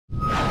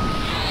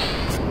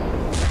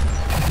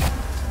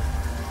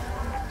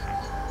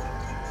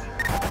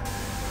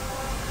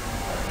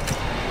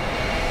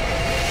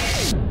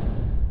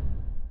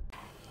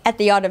At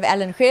the yard of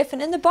GREEFF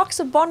and in the box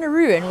of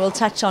Bonnaroo, and we'll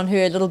touch on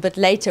her a little bit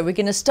later. We're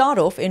going to start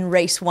off in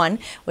race 1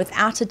 with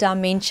Outer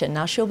Dimension.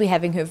 Now, she'll be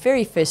having her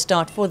very first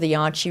start for the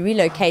yard. She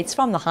relocates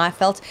from the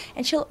Highveld,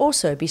 and she'll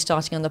also be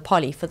starting on the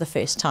poly for the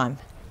first time.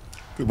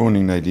 Good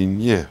morning,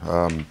 Nadine. Yeah,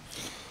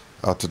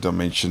 Outer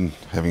Dimension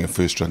having a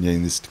first run here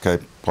in this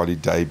Cape poly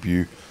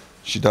debut.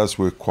 She does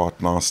work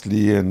quite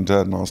nicely and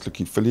nice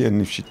looking filly,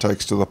 and if she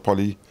takes to the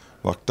poly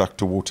like duck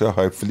to water,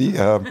 hopefully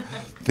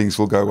things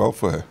will go well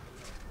for her.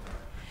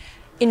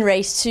 In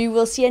race 2,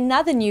 we'll see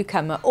another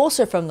newcomer,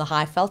 also from the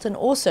Highveld and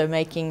also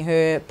making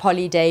her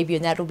poly debut,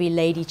 and that'll be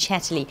Lady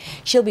Chatterley.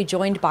 She'll be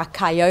joined by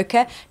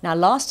Kayoka. Now,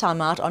 last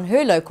time out on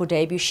her local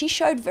debut, she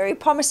showed very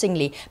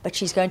promisingly, but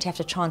she's going to have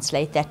to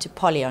translate that to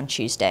poly on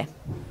Tuesday.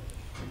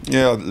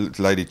 Yeah,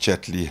 Lady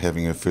Chatterley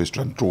having her first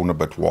run drawn a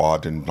bit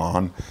wide and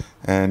 9,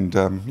 and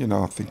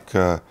I think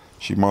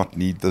she might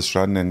need this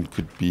run and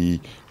could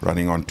be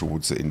running on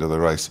towards the end of the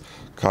race.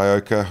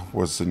 Kayoka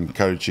was an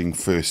encouraging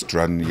first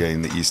run here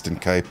in the Eastern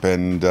Cape,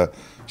 and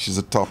she's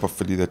a type of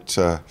filly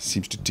that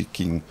seems to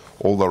ticking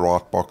all the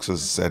right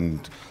boxes,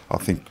 and I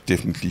think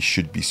definitely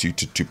should be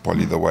suited to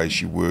poly, the way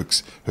she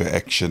works, her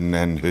action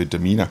and her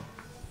demeanour.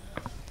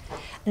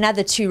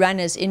 Another 2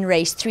 runners in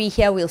race 3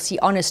 here. We'll see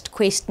Honest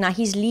Quest. Now,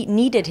 he's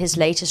needed his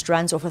latest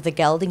runs off of the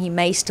gelding. He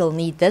may still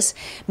need this.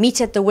 Meet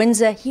at the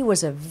Windsor. He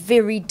was a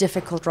very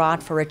difficult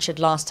ride for Richard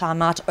last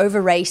time out.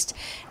 Over-raced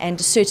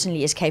and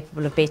certainly is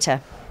capable of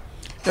better.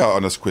 Yeah,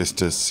 Honest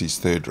Quest is his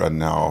 3rd run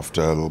now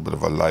after a little bit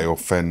of a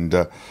layoff, and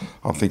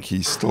I think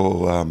he's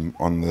still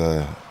on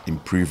the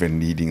improve and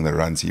needing the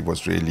runs. He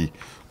was really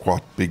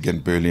quite big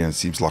and burly, and it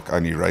seems like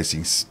only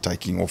racing's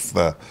taking off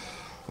the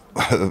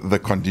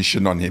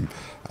condition on him.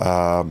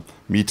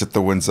 Meet at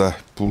the Windsor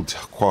pulled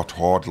quite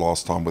hard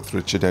last time with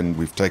Richard, and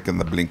we've taken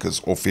the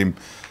blinkers off him,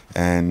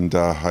 and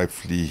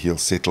hopefully he'll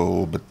settle a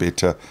little bit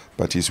better,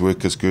 but his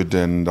work is good,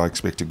 and I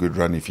expect a good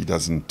run if he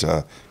doesn't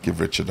give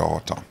Richard a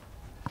hard time.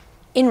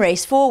 In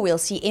race 4, we'll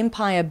see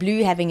Empire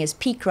Blue having his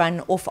peak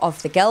run off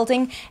of the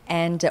gelding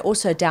and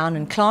also down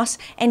in class.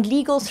 And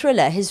Legal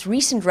Thriller, his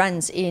recent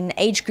runs in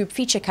age group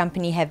feature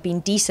company have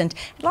been decent.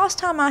 Last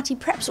time out, he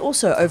perhaps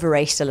also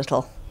over-raced a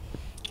little.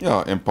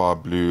 Yeah, Empire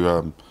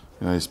Blue,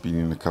 he's been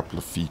in a couple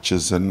of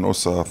features, and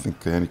also I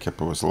think the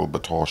handicapper was a little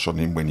bit harsh on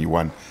him when he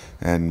won,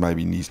 and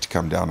maybe needs to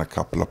come down a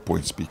couple of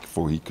points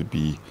before he could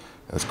be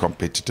as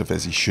competitive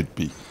as he should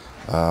be.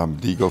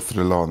 Legal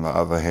Thriller, on the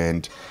other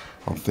hand,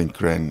 I think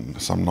ran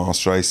some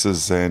nice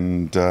races,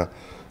 and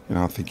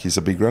I think he's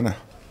a big runner.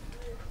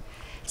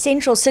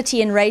 Central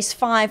City in race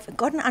 5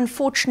 got an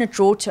unfortunate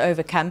draw to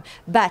overcome,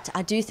 but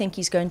I do think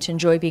he's going to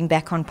enjoy being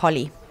back on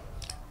poly.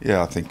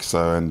 Yeah, I think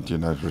so, and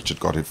Richard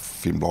got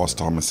him last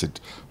time and said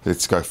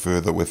let's go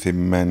further with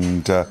him,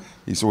 and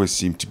he's always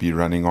seemed to be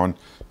running on.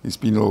 He's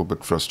been a little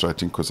bit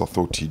frustrating because I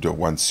thought he'd have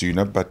won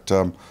sooner, but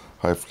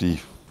hopefully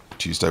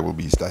Tuesday will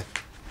be his day.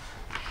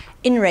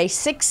 In race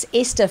 6,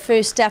 Esther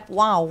first up.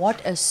 Wow,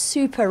 what a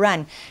super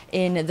run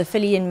in the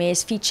filly and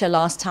mares feature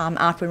last time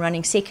out when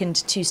running second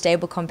to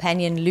stable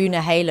companion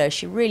Luna Halo.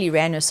 She really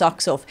ran her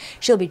socks off.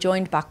 She'll be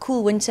joined by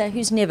Cool Winter,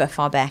 who's never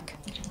far back.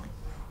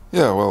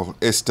 Yeah, well,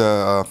 Esther,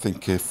 I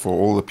think for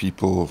all the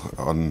people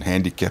on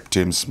handicap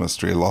terms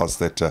must realise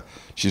that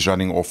she's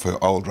running off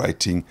her old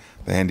rating.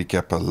 The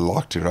handicapper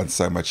liked to run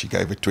so much he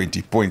gave her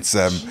 20 points.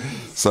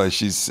 So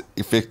she's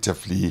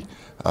effectively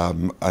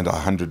under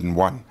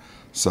 101.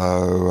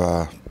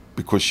 So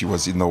because she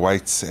was in the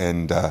weights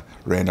and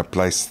ran a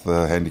place,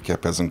 the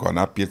handicap hasn't gone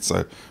up yet.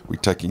 So we're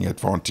taking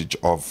advantage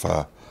of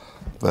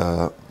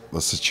the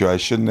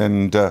situation,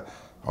 and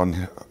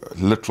on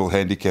literal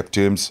handicap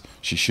terms,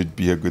 she should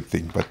be a good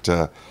thing. But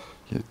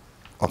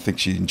I think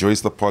she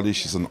enjoys the poly.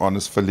 She's an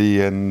honest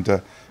filly,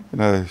 and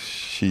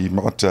she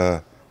might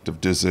have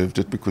deserved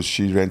it because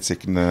she ran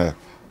second in a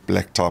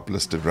black type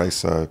listed race.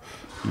 So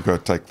you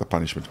got to take the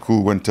punishment.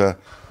 Cool Winter,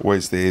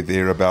 always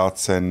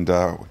thereabouts, and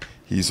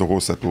he's a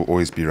horse that will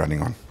always be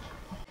running on.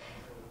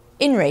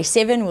 In race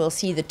 7, we'll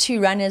see the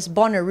 2 runners.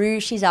 Bonnaroo,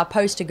 she's our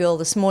poster girl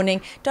this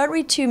morning. Don't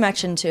read too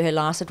much into her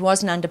last. It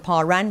was an under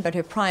par run, but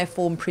her prior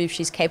form proves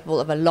she's capable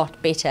of a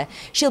lot better.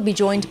 She'll be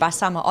joined by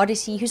Summer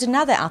Odyssey, who's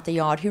another out the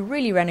yard who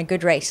really ran a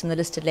good race in the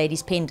listed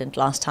ladies pendant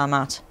last time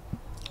out.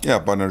 Yeah,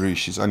 Bonnaroo,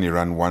 she's only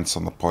run once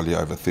on the poly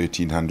over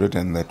 1300,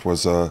 and that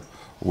was a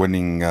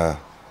winning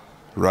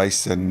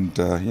race, and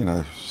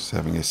she's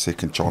having a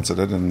second chance at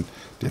it, and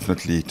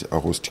definitely a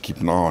horse to keep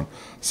an eye on.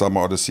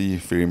 Summer Odyssey,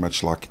 very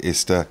much like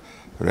Esther,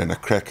 ran a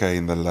cracker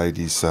in the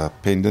ladies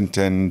pendant,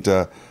 and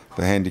the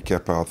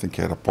handicapper, I think,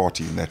 had a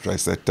party in that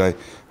race that day.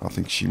 I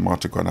think she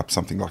might have gone up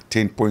something like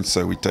 10 points,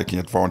 so we're taking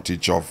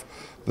advantage of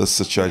this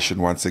situation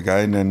once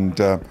again, and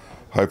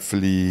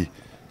hopefully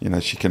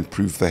she can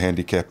prove the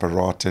handicapper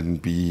right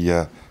and be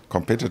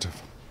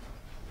competitive.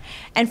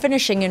 And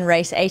finishing in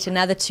race 8,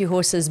 another 2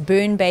 horses,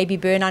 Burn Baby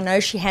Burn. I know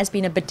she has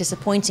been a bit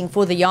disappointing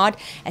for the yard,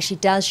 as she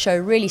does show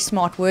really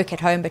smart work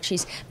at home, but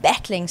she's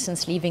battling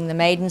since leaving the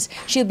maidens.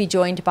 She'll be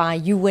joined by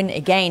You Win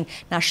Again.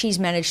 Now, she's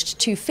managed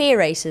 2 fair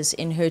races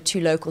in her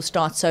 2 local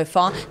starts so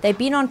far. They've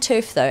been on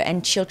turf though,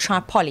 and she'll try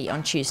poly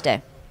on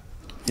Tuesday.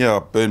 Yeah,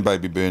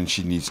 Baby Burn,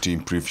 she needs to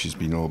improve. She's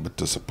been a little bit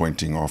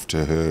disappointing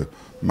after her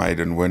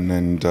maiden win,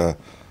 and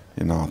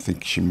I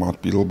think she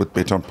might be a little bit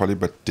better on Polly,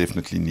 but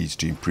definitely needs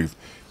to improve.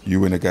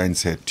 Ewan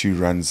again's had 2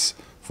 runs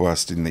for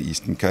us in the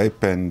Eastern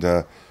Cape, and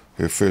her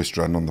first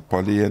run on the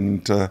Polly,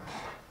 and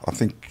I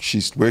think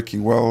she's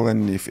working well,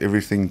 and if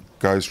everything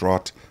goes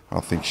right, I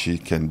think she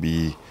can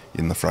be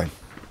in the frame.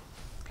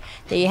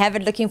 There you have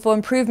it, looking for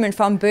improvement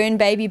from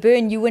Baby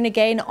Burn. You win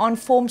again on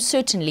form,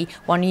 certainly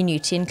one you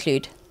need to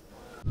include.